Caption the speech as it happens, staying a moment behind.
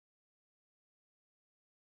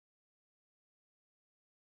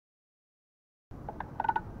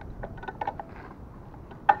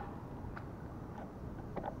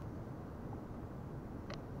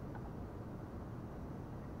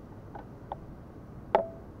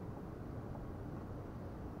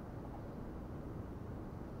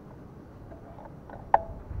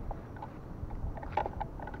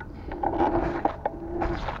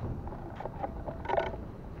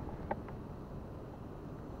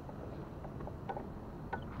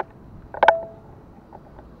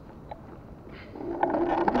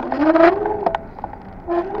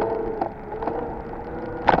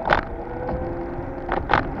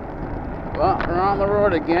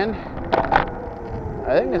again.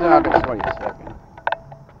 I think it's August 22nd.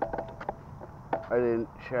 I didn't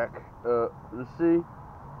check. Let's see.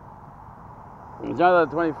 It's either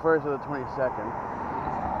the 21st or the 22nd.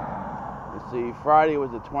 Let's see. Friday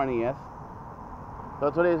was the 20th.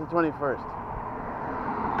 So today is the 21st.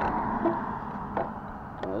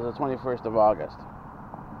 It's the 21st of August.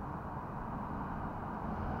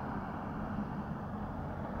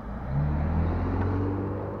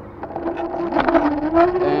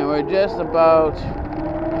 And we're just about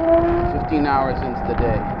 15 hours into the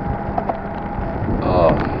day.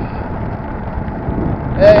 Oh.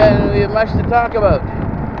 And we have much to talk about.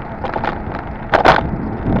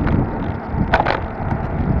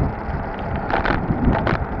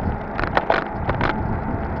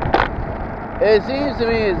 It seems to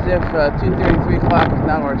me as if 2:30, 3 o'clock is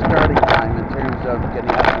now our starting time in terms of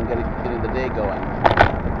getting up and getting the day going.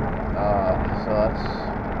 So that's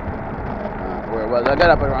where it was. I got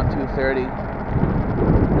up at around 2:30.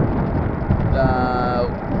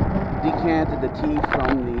 Decanted the tea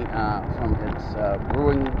from its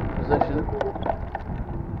brewing position.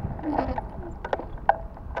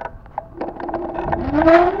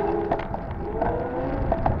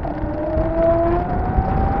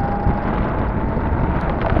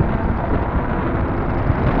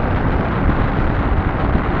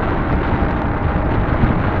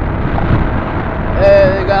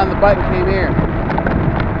 And got on the bike and came here.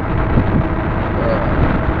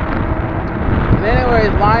 And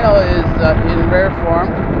anyways, Lionel is in rare form.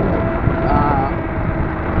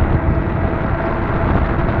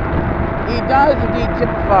 He does indeed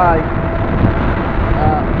typify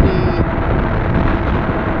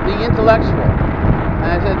the intellectual. And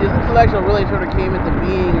I said the intellectual really sort of came into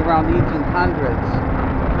being around the 1800s.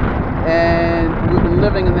 And we've been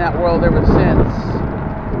living in that world ever since.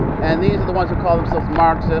 And these are the ones who call themselves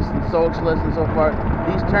Marxists and socialists and so forth.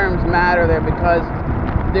 These terms matter there because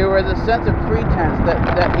there was a sense of pretense that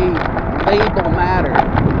a label mattered.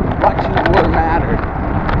 What you were mattered.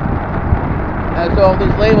 And so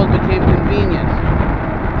these labels became convenient.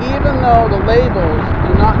 Even though the labels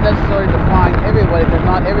do not necessarily define everybody, because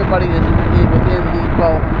not everybody is within the,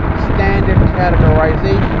 well, standard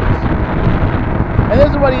categorizations. And this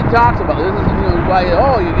is what he talks about. This is, why,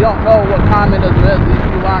 oh, you don't know what communism is. These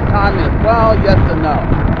people aren't communists. Well, yes and no.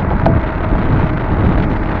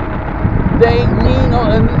 They mean,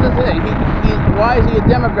 and this is it. Why is he a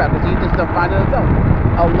Democrat? Because he just defined it himself.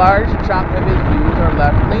 A large chunk of his views are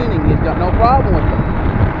left-leaning. He's got no problem with them.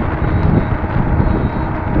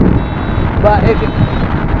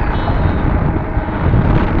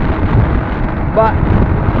 But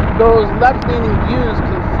those left-leaning views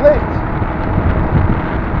conflict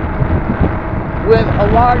with a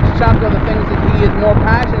large chunk of the things that he is more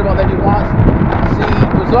passionate about, that he wants to see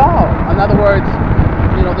resolved. In other words,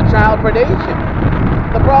 the child predation.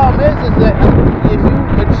 The problem is that if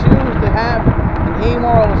you choose to have an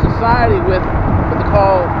amoral society with what they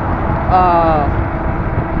call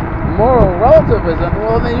moral relativism,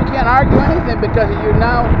 well, then you can't argue anything, because you're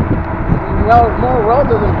now, moral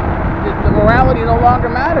relativism, the morality no longer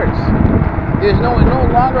matters. There's no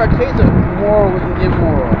longer a case of moral and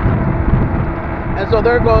immoral. And so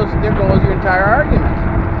there goes your entire argument.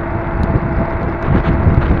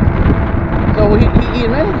 So he in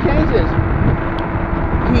many cases,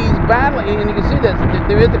 he's battling, and you can see that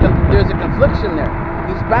there's a confliction there.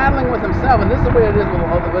 He's battling with himself, and this is the way it is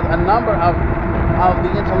with a number of the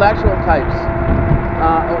intellectual types,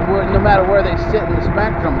 no matter where they sit in the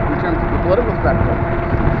spectrum, in terms of the political spectrum.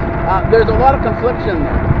 There's a lot of confliction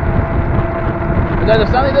there. Because if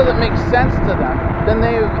something doesn't make sense to them, then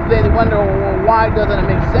they wonder, well, why doesn't it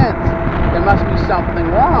make sense? There must be something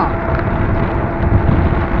wrong.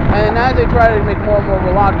 And as they try to make more and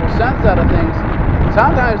more logical sense out of things,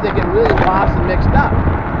 sometimes they get really lost and mixed up.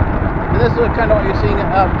 And this is kind of what you're seeing.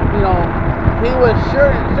 He was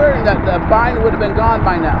certain that Biden would have been gone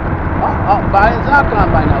by now. Oh, Biden's not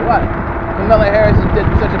gone by now. What? Kamala Harris did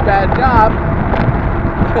such a bad job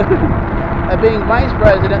at being vice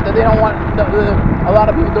president that they don't want. A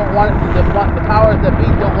lot of people don't want the powers that be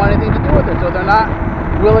don't want anything to do with it, so they're not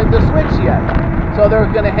willing to switch yet. So they're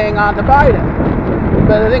going to hang on to Biden.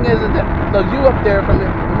 But the thing is that the view up there from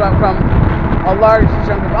a large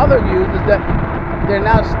chunk of other views is that they're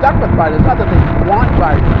now stuck with Biden. It's not that they want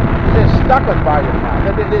Biden; they're stuck with Biden now.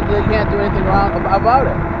 They can't do anything wrong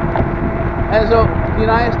about it. And so the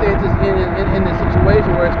United States is in a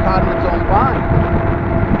situation where it's caught in its own bind.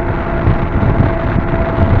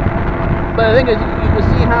 But the thing is, you can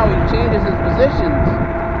see how he changes his positions.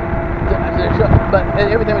 But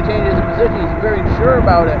every time he changes his position, he's very sure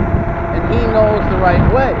about it, and he knows the right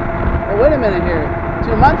way. Well, wait a minute here.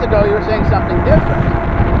 2 months ago you were saying something different.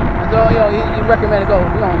 And so, you know, he recommended go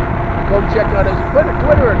check out his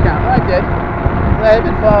Twitter account. I did. I had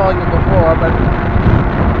been following him before, but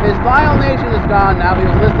his LionelNation is gone now. He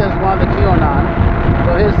was listed as one of the QAnon,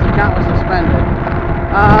 so his account was suspended.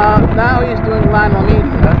 Now he's doing Lionel Media.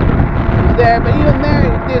 He's there, but even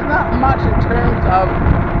there, there's not much in terms of,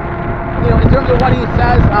 you know, in terms of what he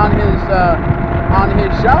says on his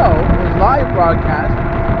show, his live broadcast.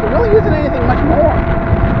 There really isn't anything much more.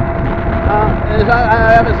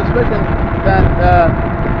 I have a suspicion that,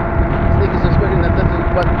 sneaky suspicion that this is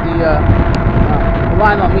what the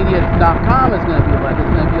LionelMedia.com is going to be like. It's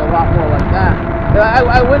going to be a lot more like that.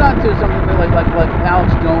 I went on to something like Alex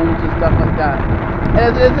Jones and stuff like that.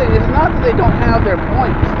 And it's not that they don't have their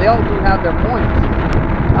points. They all do have their points.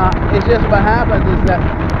 It's just what happens is that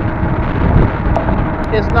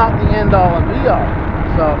it's not the end all and be all.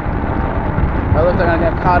 So it looks like I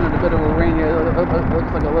got caught in a bit of a rain here. It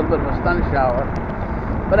looks like a little bit of a sun shower.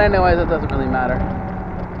 But anyways, it doesn't really matter.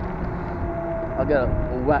 I'll get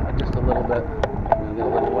wet just a little bit. I'll get a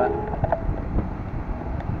little wet.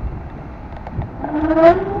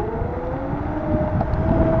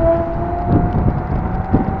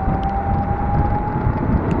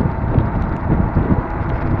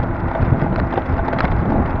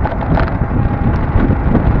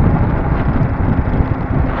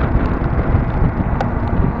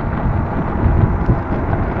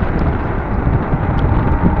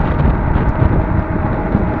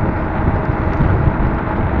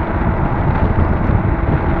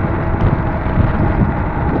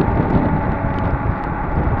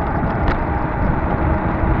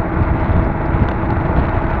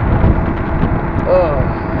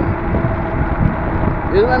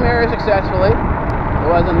 Used my mirror successfully.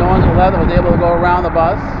 There wasn't no one's left that was able to go around the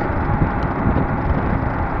bus.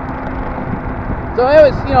 So it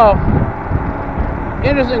was, you know,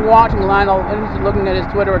 interesting watching Lionel, interesting looking at his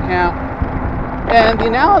Twitter account. And the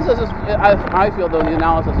analysis is, I feel though the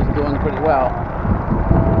analysis is doing pretty well.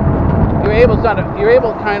 You're able kind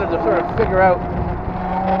of to sort of figure out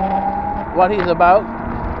what he's about.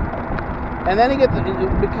 And then he gets,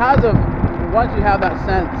 because of, once you have that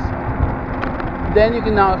sense, then you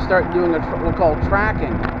can now start doing what we call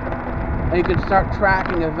tracking. And you can start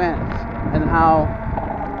tracking events and how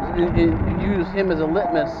you use him as a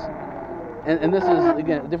litmus. And this is,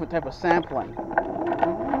 again, a different type of sampling.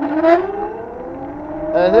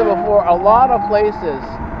 As I said before, a lot of places,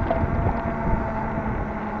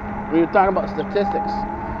 when you're talking about statistics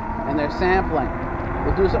and their sampling,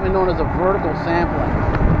 they'll do something known as a vertical sampling.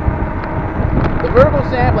 The vertical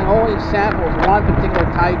sampling only samples one particular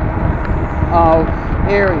type of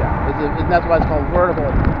area. That's why it's called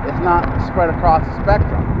vertical. It's not spread across the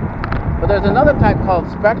spectrum. But there's another type called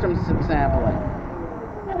spectrum sampling,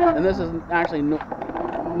 and this is actually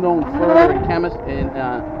known further in chemistry,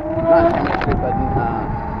 not in chemistry, but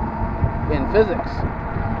in physics,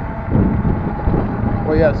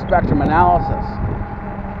 where you have spectrum analysis.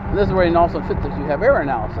 And this is where you also fit this. You have error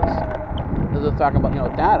analysis. This is talking about, you know,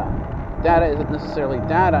 data. Data isn't necessarily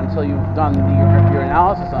data until you've done your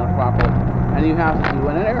analysis on it properly, and you have to do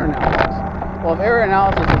an error analysis. Well, if error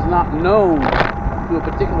analysis is not known to a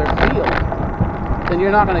particular field, then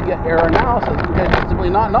you're not going to get error analysis because it's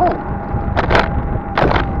simply not known.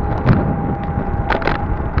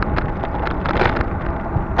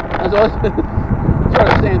 And so it's sort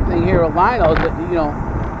of the same thing here with Lionel, that, you know,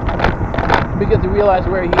 we get to realize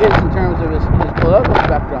where he is in terms of his political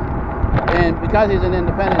spectrum. And because he's an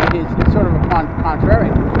independent, he's sort of a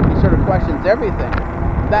contrarian. He sort of questions everything.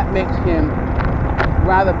 That makes him,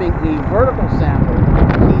 rather being a vertical sample,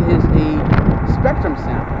 he is a spectrum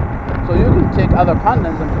sample. So you can take other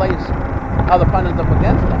pundits and place other pundits up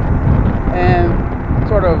against them, and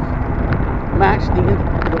sort of match the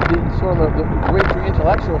greater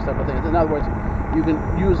intellectual stuff of things. In other words, you can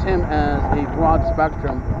use him as a broad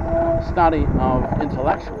spectrum study of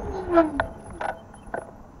intellectuals.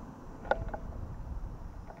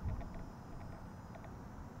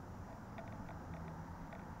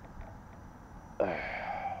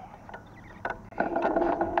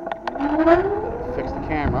 Fix the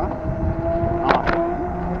camera. Off.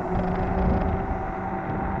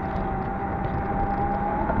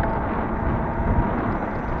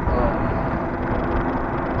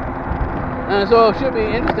 And so it should be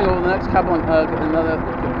interesting over the next couple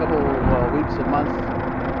weeks and months.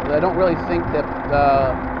 I don't really think that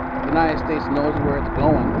the United States knows where it's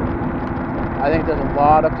going. I think there's a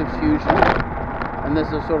lot of confusion, and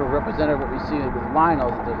this is sort of representative of what we see with Lionel.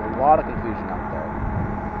 That there's a lot of confusion out there.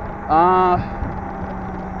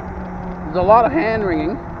 There's a lot of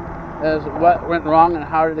hand-wringing as what went wrong and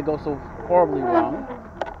how did it go so horribly wrong.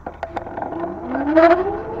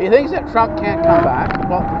 He thinks that Trump can't come back.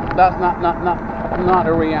 Well, that's not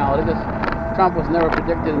a reality. Trump was never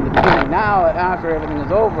predicted in the beginning. Now, after everything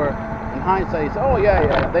is over, in hindsight, he says, "Oh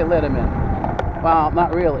yeah, they let him in." Well,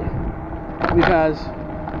 not really, because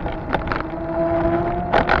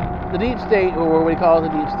the deep state, or what he calls the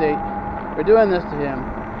deep state, they're doing this to him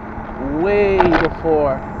way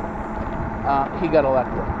before he got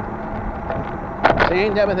elected.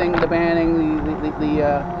 Same type of thing, the banning, the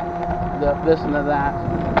this and the that,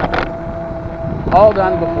 all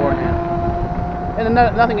done beforehand, and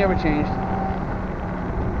nothing ever changed.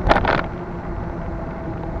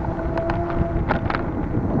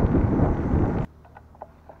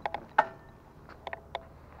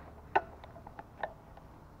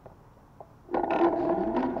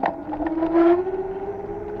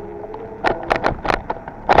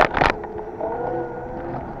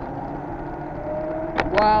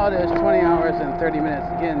 Well, it is 20 hours and 30 minutes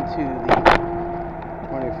into the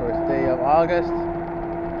 21st day of August.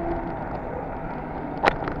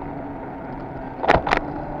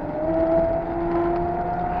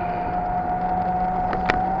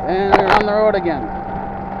 And we're on the road again.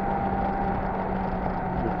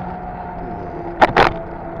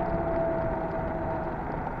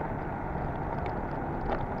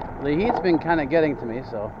 The heat's been kind of getting to me,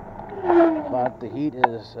 so, but the heat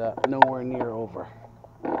is nowhere near over.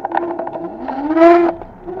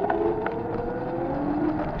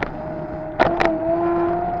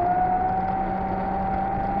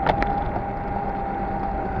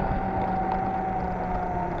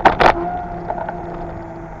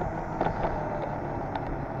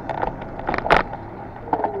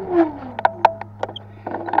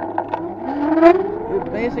 It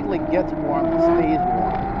basically gets warm, it stays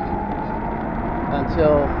warm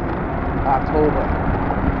until October.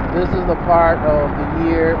 This is the part of the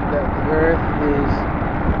year that the Earth is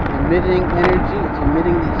emitting energy. It's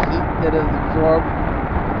emitting the heat that is absorbed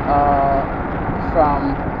from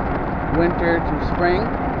winter to spring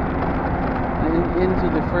and into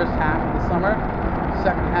the first half of the summer.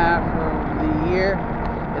 Second half of the year,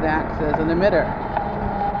 it acts as an emitter,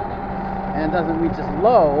 and it doesn't reach its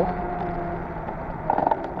low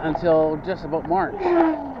until just about March.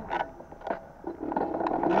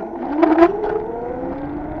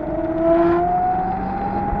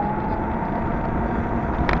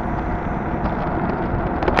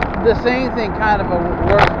 The same thing kind of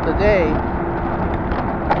works with the day.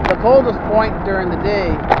 The coldest point during the day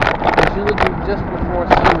is usually just before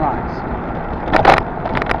sunrise.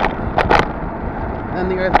 Then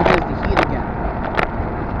the Earth begins to heat again.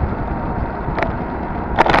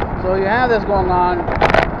 So you have this going on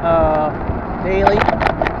daily,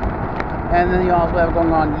 and then you also have it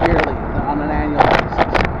going on yearly, on an annual basis.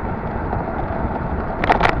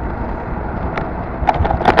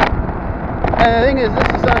 And the thing is, this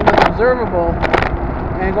is something that's observable,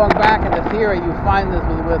 and going back into theory, you find this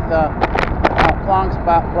with Planck's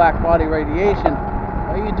black body radiation.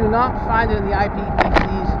 You do not find it in the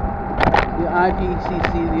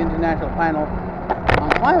IPCC, the International Panel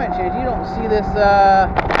on Climate Change. You don't see this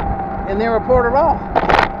in their report at all.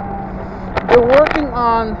 They're working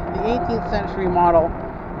on the 18th century model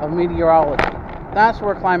of meteorology. That's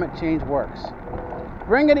where climate change works.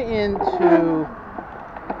 Bring it into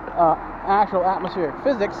actual atmospheric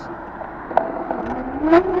physics,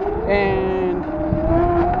 and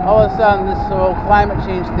all of a sudden this whole climate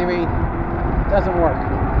change theory doesn't work.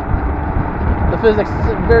 The physics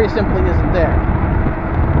very simply isn't there.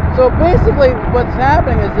 So basically what's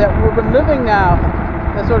happening is that we've been living now,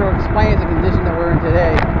 that sort of explains the condition that we're in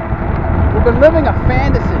today. We've been living a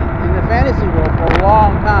fantasy in the fantasy world for a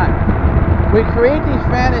long time. We create these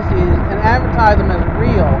fantasies and advertise them as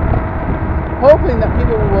real, hoping that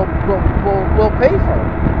people will pay for it.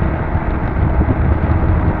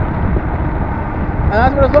 And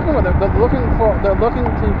that's what it's looking for. They're looking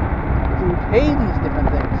to pay these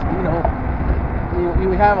different things.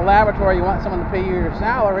 You have a laboratory, you want someone to pay you your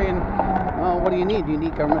salary, and what do you need? You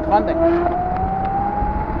need government funding.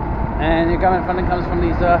 And your government funding comes from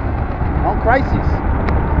these crises.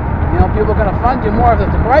 People are going to fund you more if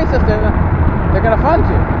it's a crisis. They're going to fund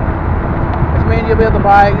you, which means you'll be able to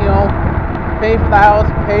buy, pay for the house,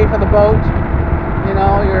 pay for the boat,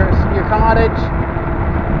 your cottage,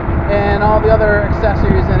 and all the other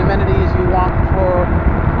accessories and amenities you want for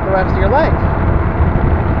the rest of your life.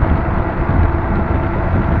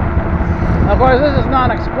 Of course, this is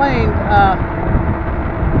not explained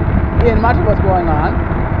in much of what's going on.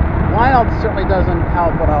 Lionel certainly doesn't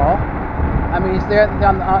help at all. I mean, he's there,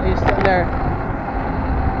 he's sitting there.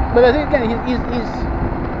 But I think again,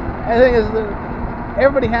 I think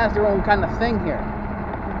everybody has their own kind of thing here.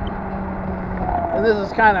 And this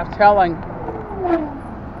is kind of telling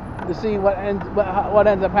to see what ends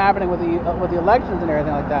up happening with the elections and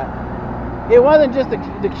everything like that. It wasn't just the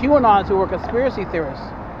QAnons who were conspiracy theorists.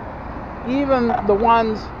 Even the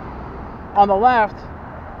ones on the left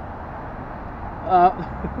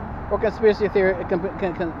were conspiracy theorists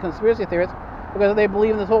because they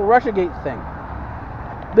believe in this whole Russiagate thing.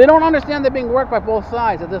 They don't understand they're being worked by both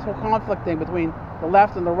sides, that this whole conflict thing between the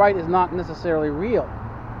left and the right is not necessarily real.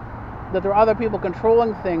 That there are other people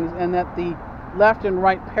controlling things, and that the left and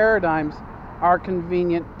right paradigms are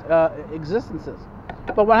convenient existences.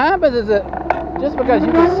 But what happens is that just because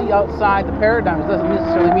you can see outside the paradigms doesn't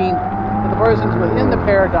necessarily mean that the persons within the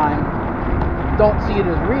paradigm don't see it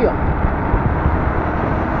as real.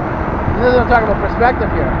 And this is what I'm talking about perspective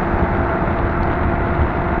here.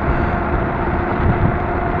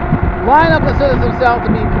 Lionel considers himself to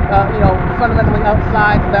be, fundamentally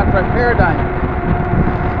outside the left-right paradigm.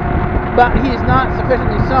 But he's not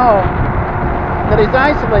sufficiently so that he's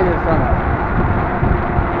isolated from it.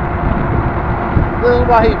 This is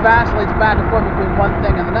why he vacillates back and forth between one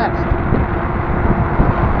thing and the next.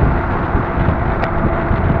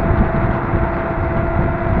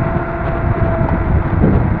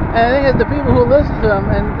 And the thing is, the people who listen to him,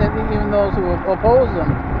 and even those who oppose him,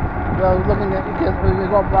 looking at, because when you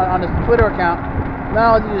go on his Twitter account,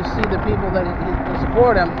 not only do you see the people that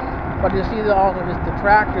support him, but you see also his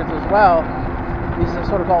detractors as well. These are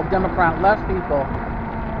sort of called Democrat left people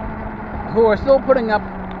who are still putting up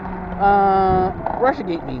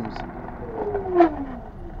Russiagate memes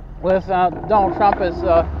with Donald Trump as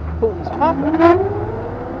Putin's puppet.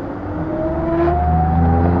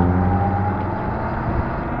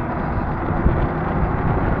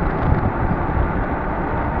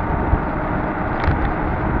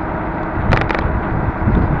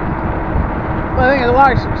 I think a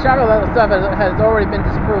large chunk of that stuff has already been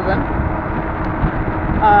disproven,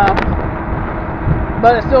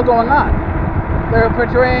 but it's still going on. They're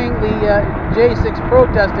portraying the J6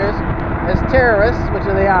 protesters as terrorists, which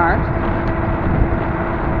they aren't,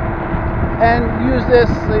 and use this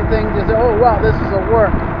thing to say, oh, well, this is a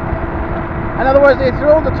work. In other words, they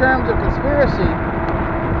throw the terms of conspiracy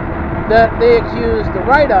that they accuse the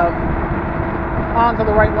right of onto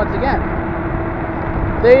the right once again.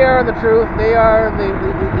 They are the truth, they are the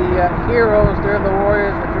heroes, they're the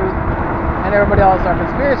warriors of the truth, and everybody else are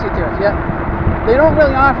conspiracy theorists. Yet, they don't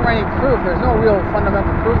really offer any proof. There's no real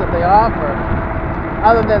fundamental proof that they offer,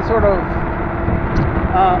 other than sort of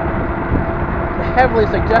heavily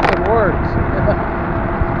suggested words.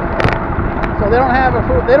 So they don't have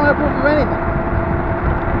proof of anything.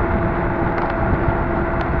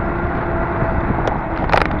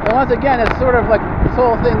 And once again, it's sort of like this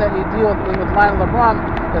whole thing that you deal with Lionel LeBron,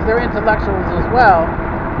 because they're intellectuals as well.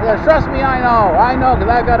 They say, trust me, I know, because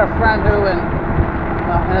I've got a friend who, and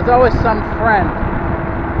it's always some friend.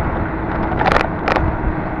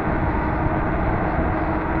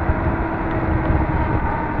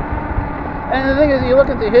 And the thing is, you look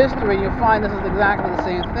into history, you find this is exactly the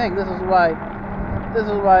same thing. This is why,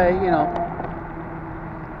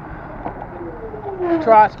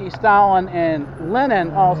 Trotsky, Stalin, and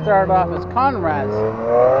Lenin all started off as comrades.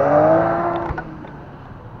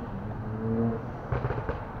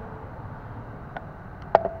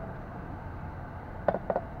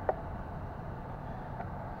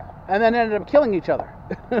 And then ended up killing each other,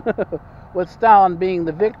 with Stalin being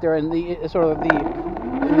the victor and the sort of the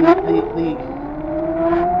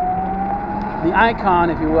icon,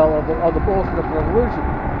 if you will, of the Bolshevik Revolution.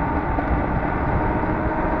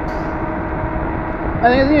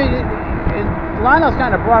 And Lionel's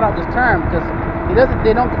kind of brought out this term because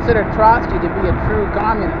they don't consider Trotsky to be a true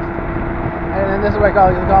communist, and this is what I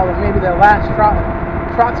call them maybe the last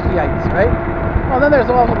Trotskyites, right? Well, then there's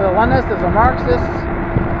also the Leninists, there's the Marxists,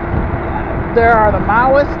 there are the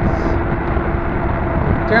Maoists,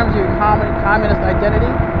 in terms of your communist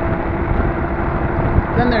identity.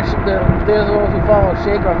 Then there's those who follow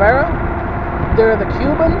Che Guevara. There are the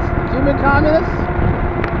Cubans, the Cuban communists.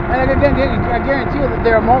 And I guarantee you that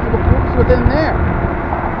there are multiple groups within there.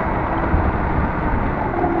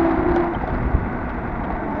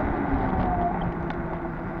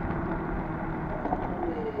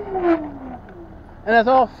 And it's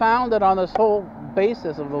all founded on this whole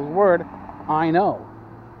basis of the word, I know.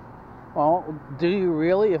 Well, do you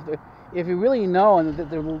really? If you really know and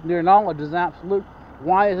that your knowledge is absolute,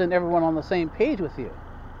 why isn't everyone on the same page with you?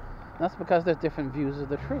 And that's because there's different views of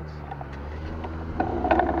the truth.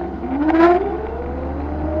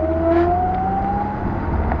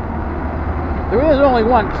 There is only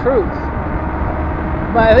one truth.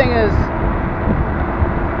 But the thing is,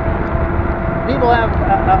 people have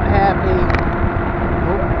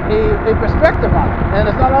a perspective on it, and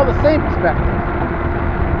it's not all the same perspective.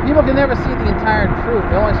 People can never see the entire truth.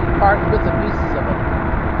 They only see bits and pieces of it.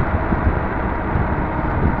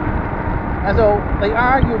 And so they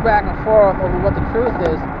argue back and forth over what the truth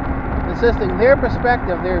is, insisting their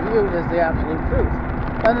perspective, their view, is the absolute truth.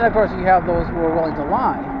 And then, of course, you have those who are willing to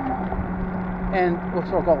lie and will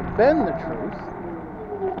so-called bend the truth.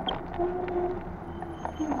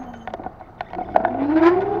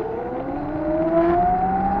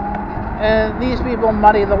 And these people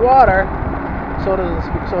muddy the water, so to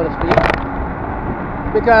speak,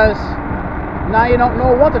 because now you don't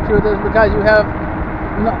know what the truth is, because you have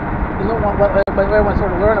what everyone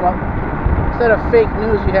sort of learned about. Instead of fake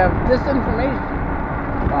news, you have disinformation.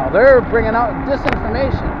 Well, they're bringing out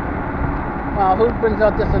disinformation. Well, who brings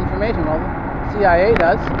out disinformation? Well, the CIA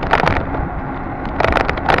does.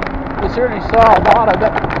 We certainly saw a lot of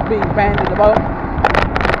it being bandied about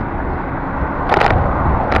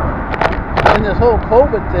in this whole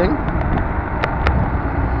COVID thing.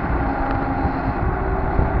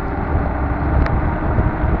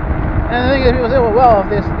 And the thing is, people say, well, if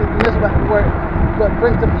this is what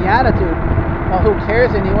brings up the attitude, well, who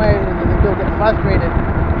cares anyway? And then people get frustrated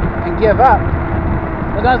and give up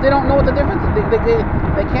because they don't know what the difference is.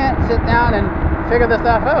 They can't sit down and figure this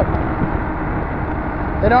stuff out.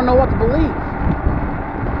 They don't know what to believe.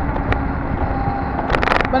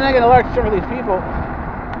 But then again, a large chunk of these people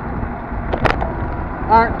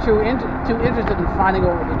aren't too interested in finding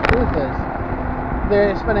out what the truth is.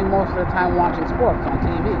 They're spending most of their time watching sports on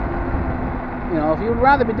TV. You know, if you would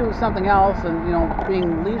rather be doing something else and, you know,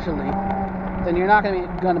 being leisurely, then you're not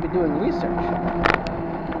going to be doing research.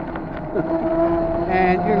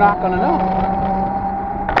 And you're not going to know.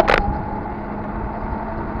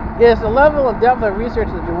 It's the level of depth of research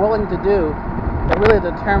that you're willing to do that really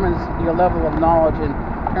determines your level of knowledge in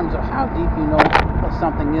terms of how deep you know what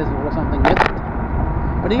something is or what something isn't.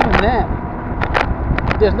 But even then,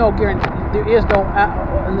 there's no guarantee, there is no,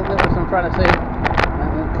 and this is what I'm trying to say,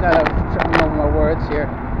 kind of tripping over my words here,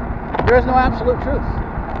 there is no absolute truth.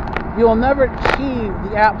 You will never achieve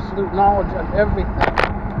the absolute knowledge of everything.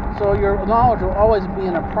 So your knowledge will always be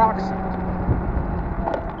an approximate.